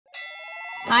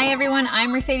Hi everyone,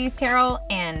 I'm Mercedes Terrell,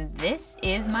 and this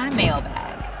is my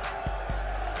mailbag.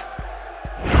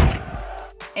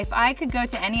 If I could go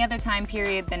to any other time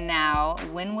period than now,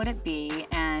 when would it be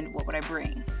and what would I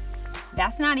bring?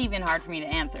 That's not even hard for me to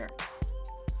answer.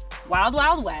 Wild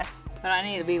Wild West, but I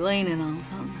need to be leaning on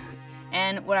something.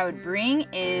 And what I would bring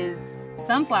is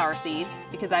sunflower seeds,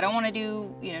 because I don't want to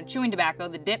do, chewing tobacco,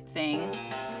 the dip thing,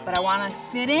 but I want to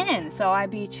fit in. So I'd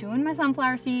be chewing my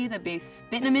sunflower seeds, I'd be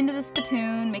spitting them into the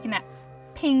spittoon, making that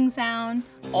ping sound.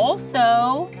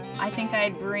 Also, I think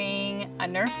I'd bring a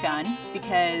Nerf gun,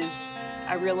 because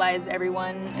I realize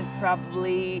everyone is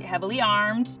probably heavily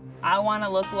armed. I want to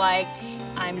look like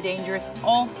I'm dangerous,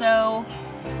 also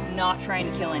not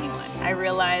trying to kill anyone. I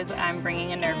realize I'm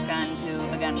bringing a Nerf gun to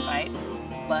a gunfight,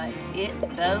 but it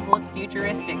does look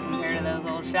futuristic compared to those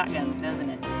old shotguns, doesn't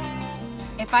it?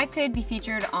 If I could be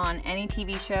featured on any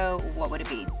TV show, what would it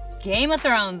be? Game of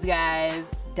Thrones, guys,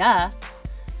 duh.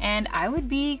 And I would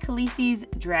be Khaleesi's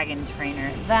dragon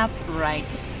trainer. That's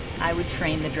right, I would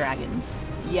train the dragons.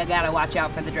 You gotta watch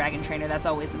out for the dragon trainer, that's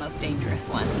always the most dangerous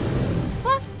one.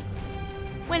 Plus,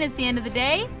 when it's the end of the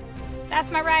day, that's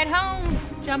my ride home.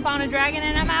 Jump on a dragon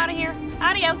and I'm out of here.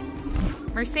 Adios.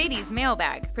 Mercedes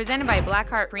Mailbag, presented by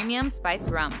Blackheart Premium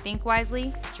Spiced Rum. Think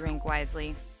wisely, drink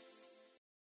wisely.